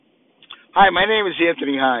Hi, my name is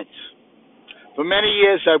Anthony Hines. For many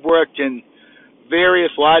years, I've worked in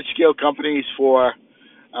various large-scale companies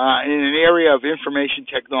in an area of information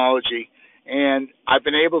technology, and I've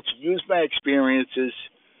been able to use my experiences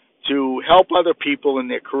to help other people in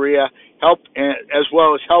their career, as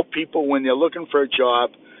well as help people when they're looking for a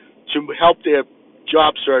job, to help their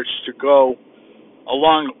job search to go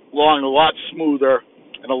along a lot smoother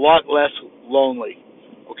and a lot less lonely.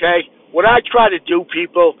 Okay? What I try to do,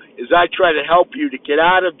 people, is I try to help you to get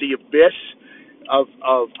out of the abyss of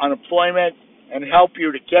unemployment and help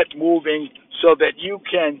you to get moving so that you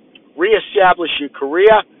can reestablish your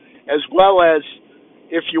career, as well as,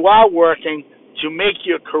 if you are working, to make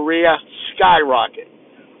your career skyrocket.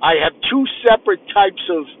 I have two separate types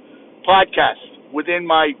of podcasts within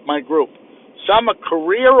my group. Some are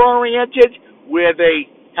career oriented, where they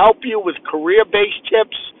help you with career based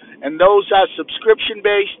tips, and those are subscription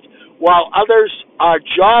based, while others are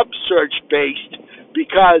job search based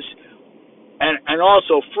and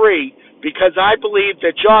also free, because I believe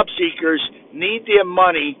that job seekers need their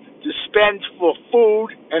money to spend for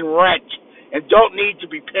food and rent and don't need to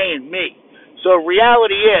be paying me. So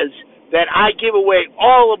reality is that I give away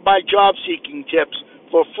all of my job seeking tips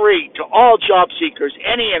for free to all job seekers,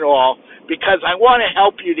 any and all, because I want to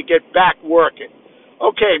help you to get back working.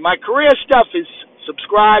 Okay, my career stuff is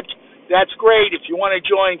subscribed. That's great. If you want to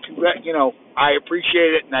join, I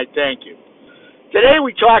appreciate it and I thank you. Today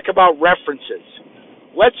we talk about references.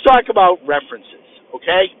 Let's talk about references,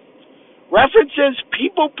 okay? References,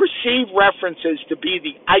 people perceive references to be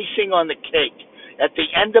the icing on the cake at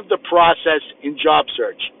the end of the process in job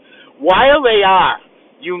search. While they are,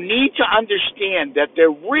 you need to understand that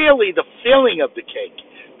they're really the filling of the cake,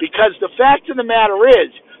 because the fact of the matter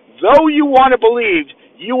is, though you want to believe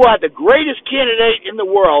you are the greatest candidate in the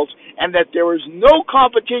world and that there is no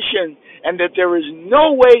competition and that there is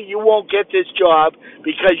no way you won't get this job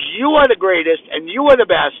because you are the greatest and you are the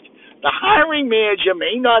best, the hiring manager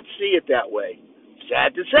may not see it that way.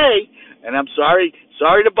 Sad to say, and I'm sorry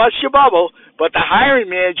to bust your bubble, but the hiring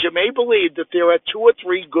manager may believe that there are two or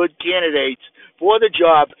three good candidates for the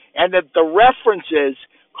job and that the references,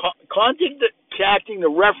 contacting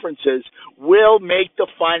the references, will make the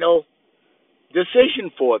final decision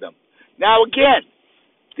for them. Now, again,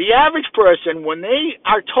 the average person, when they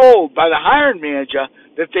are told by the hiring manager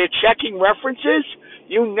that they're checking references,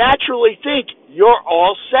 you naturally think you're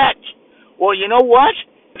all set. Well, you know what?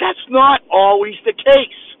 That's not always the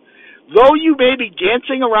case. Though you may be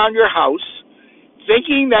dancing around your house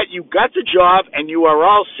thinking that you got the job and you are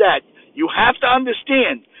all set, you have to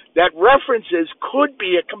understand that references could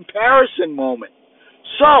be a comparison moment.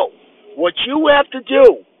 So, what you have to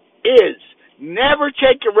do is never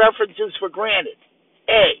take your references for granted.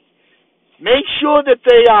 A, make sure that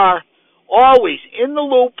they are always in the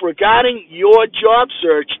loop regarding your job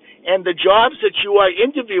search and the jobs that you are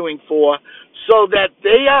interviewing for, so that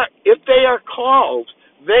if they are called,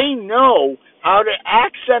 they know how to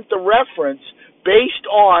accent the reference based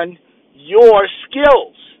on your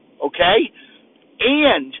skills, okay?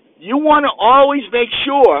 And you want to always make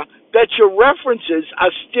sure that your references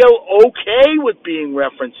are still okay with being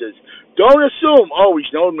references. Don't assume,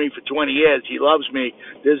 he's known me for 20 years, he loves me,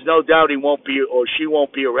 there's no doubt he won't be or she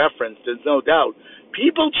won't be a reference, there's no doubt.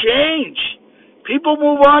 People change. People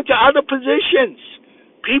move on to other positions.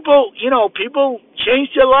 People change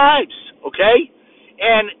their lives, okay?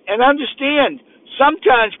 And understand,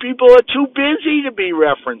 sometimes people are too busy to be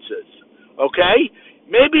references, okay?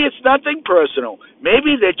 Maybe it's nothing personal.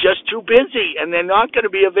 Maybe they're just too busy and they're not going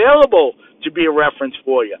to be available to be a reference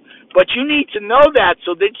for you. But you need to know that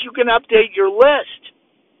so that you can update your list,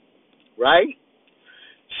 right?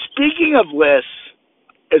 Speaking of lists,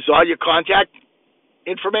 is all your contact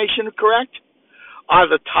information correct? Are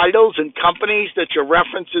the titles and companies that your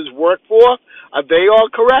references work for, are they all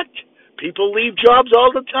correct? People leave jobs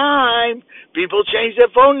all the time. People change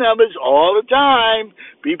their phone numbers all the time.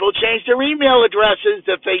 People change their email addresses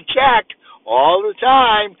that they check all the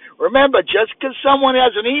time. Remember, just because someone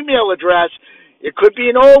has an email address, it could be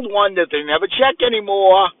an old one that they never check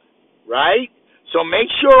anymore, right? So make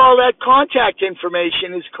sure all that contact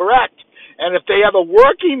information is correct. And if they have a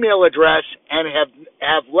work email address and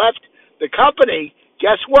have left the company,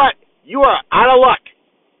 guess what? You are out of luck,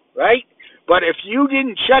 right? But if you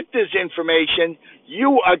didn't check this information,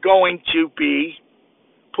 you are going to be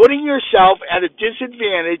putting yourself at a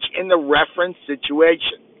disadvantage in the reference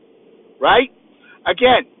situation, right?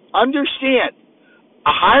 Again, understand,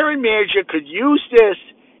 a hiring manager could use this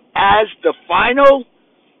as the final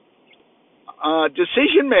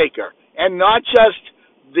decision maker and not just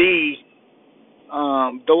the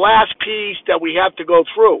last piece that we have to go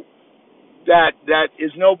through. that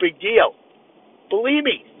is no big deal. Believe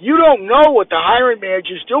me, you don't know what the hiring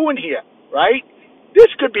manager's doing here, right? This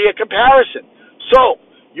could be a comparison. So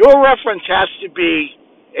your reference has to be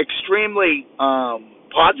extremely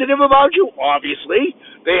positive about you, obviously.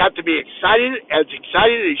 They have to be excited as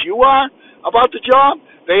you are about the job.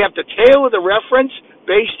 They have to tailor the reference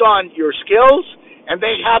based on your skills, and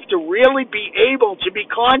they have to really be able to be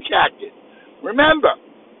contacted. Remember,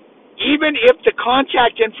 even if the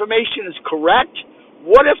contact information is correct,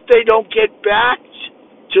 what if they don't get back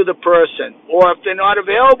to the person, or if they're not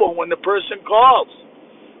available when the person calls?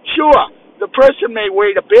 Sure, the person may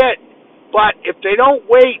wait a bit, but if they don't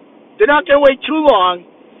wait, they're not going to wait too long.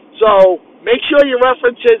 So make sure your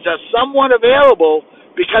references are somewhat available,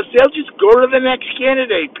 because they'll just go to the next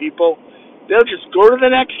candidate, people. They'll just go to the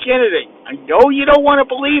next candidate. I know you don't want to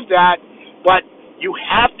believe that, but you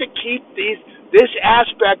have to keep this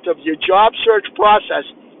aspect of your job search process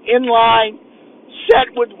in line,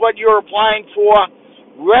 set with what you're applying for,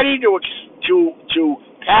 ready to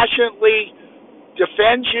passionately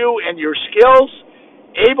defend you and your skills,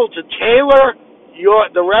 able to tailor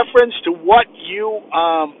the reference to what your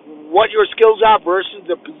skills are versus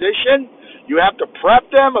the position. You have to prep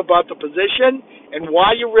them about the position and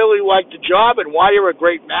why you really like the job and why you're a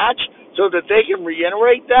great match, so that they can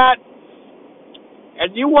reiterate that.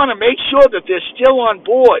 And you want to make sure that they're still on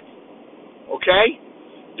board, okay?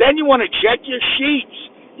 Then you want to check your sheets,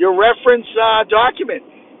 your reference document,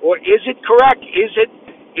 or is it correct?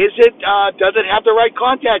 Does it have the right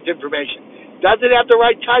contact information? Does it have the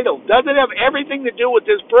right title? Does it have everything to do with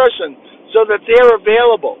this person so that they're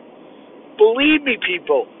available? Believe me,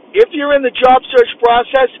 people, if you're in the job search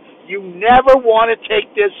process, you never want to take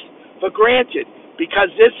this for granted, because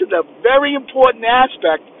this is a very important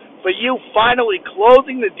aspect for you finally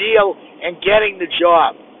closing the deal and getting the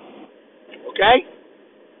job. Okay?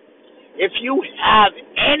 If you have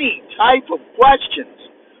any type of questions,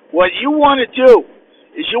 what you want to do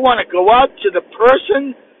is you want to go out to the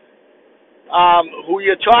person who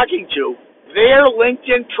you're talking to, their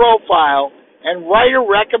LinkedIn profile, and write a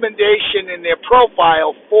recommendation in their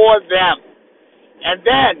profile for them. And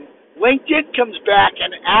then LinkedIn comes back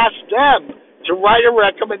and asks them to write a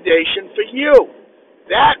recommendation for you.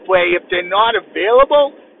 That way, if they're not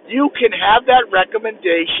available, you can have that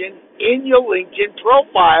recommendation in your LinkedIn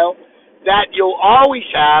profile that you'll always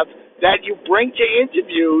have, that you bring to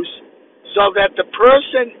interviews, so that the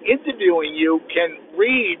person interviewing you can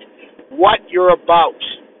read what you're about.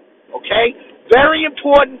 Okay? Very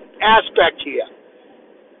important aspect here.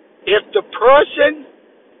 If the person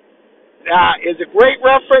is a great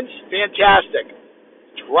reference, fantastic.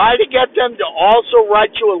 Try to get them to also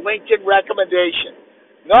write you a LinkedIn recommendation.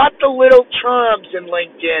 Not the little terms in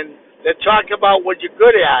LinkedIn that talk about what you're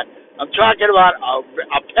good at. I'm talking about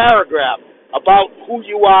a paragraph about who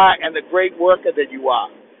you are and the great worker that you are.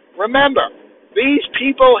 Remember, these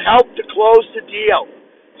people help to close the deal.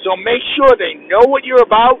 So make sure they know what you're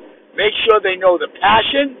about. Make sure they know the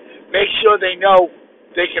passion. Make sure they know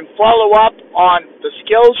they can follow up on the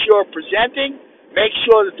skills you're presenting. Make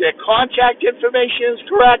sure that their contact information is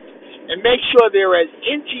correct. And make sure they're as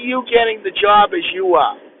into you getting the job as you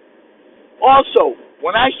are. Also,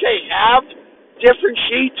 when I say have different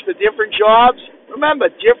sheets for different jobs, remember,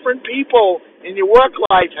 different people in your work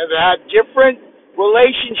life have had different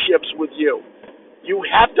relationships with you. You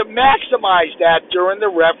have to maximize that during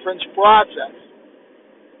the reference process.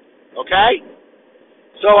 Okay?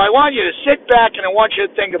 So I want you to sit back and I want you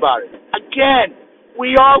to think about it. Again,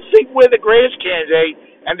 we all think we're the greatest candidate,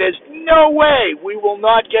 and there's no way we will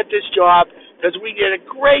not get this job, because we did a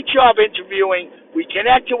great job interviewing. We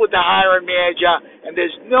connected with the hiring manager, and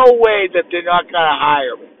there's no way that they're not going to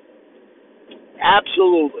hire me.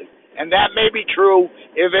 Absolutely. And that may be true.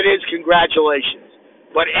 If it is, congratulations.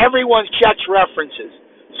 But everyone checks references.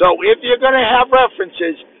 So if you're going to have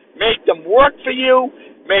references, make them work for you,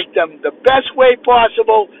 make them the best way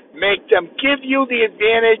possible, make them give you the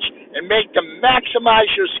advantage, and make them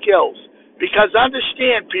maximize your skills. Because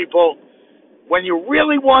understand, people, when you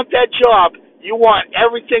really want that job, you want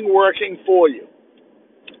everything working for you.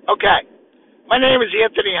 Okay, my name is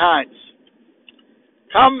Anthony Hines.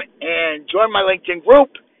 Come and join my LinkedIn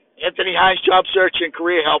group, Anthony Hines Job Search and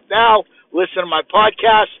Career Help Now. Listen to my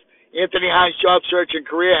podcast, Anthony Hines Job Search and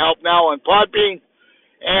Career Help Now on Podbean.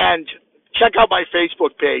 And check out my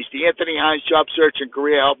Facebook page, the Anthony Hines Job Search and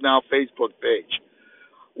Career Help Now Facebook page.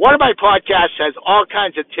 One of my podcasts has all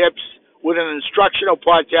kinds of tips with an instructional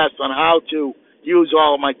podcast on how to use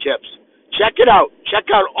all of my tips. Check it out. Check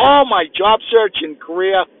out all my job search and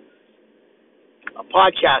career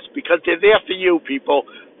podcasts, because they're there for you, people.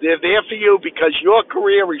 They're there for you because your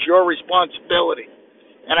career is your responsibility.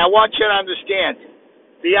 And I want you to understand,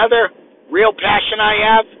 the other real passion I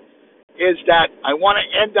have is that I want to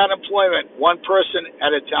end unemployment one person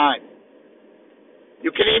at a time. You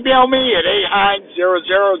can email me at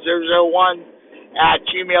ahines00001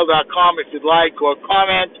 @gmail.com if you'd like, or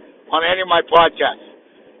comment on any of my podcasts.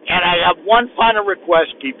 And I have one final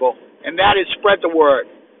request, people, and that is spread the word.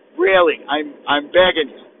 Really, I'm begging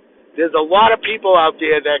you. There's a lot of people out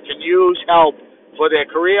there that can use help for their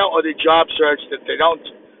career or their job search that they don't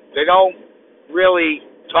really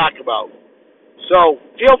talk about. So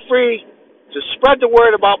feel free to spread the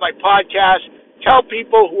word about my podcast. Tell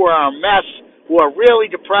people who are a mess, who are really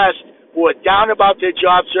depressed, who are down about their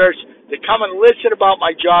job search, to come and listen about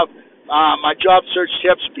my job search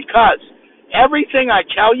tips, because everything I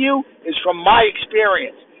tell you is from my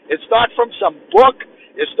experience. It's not from some book.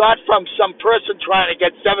 It's not from some person trying to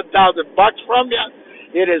get $7,000 from you.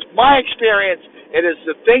 It is my experience. It is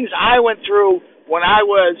the things I went through when I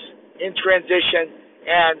was in transition,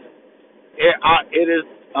 and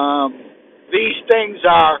these things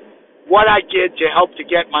are what I did to help to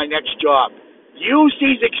get my next job. Use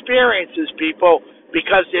these experiences, people,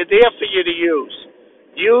 because they're there for you to use.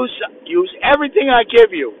 Use everything I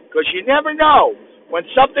give you, because you never know when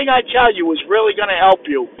something I tell you is really going to help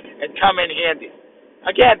you and come in handy.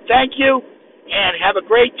 Again, thank you, and have a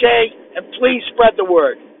great day, and please spread the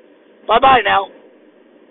word. Bye-bye now.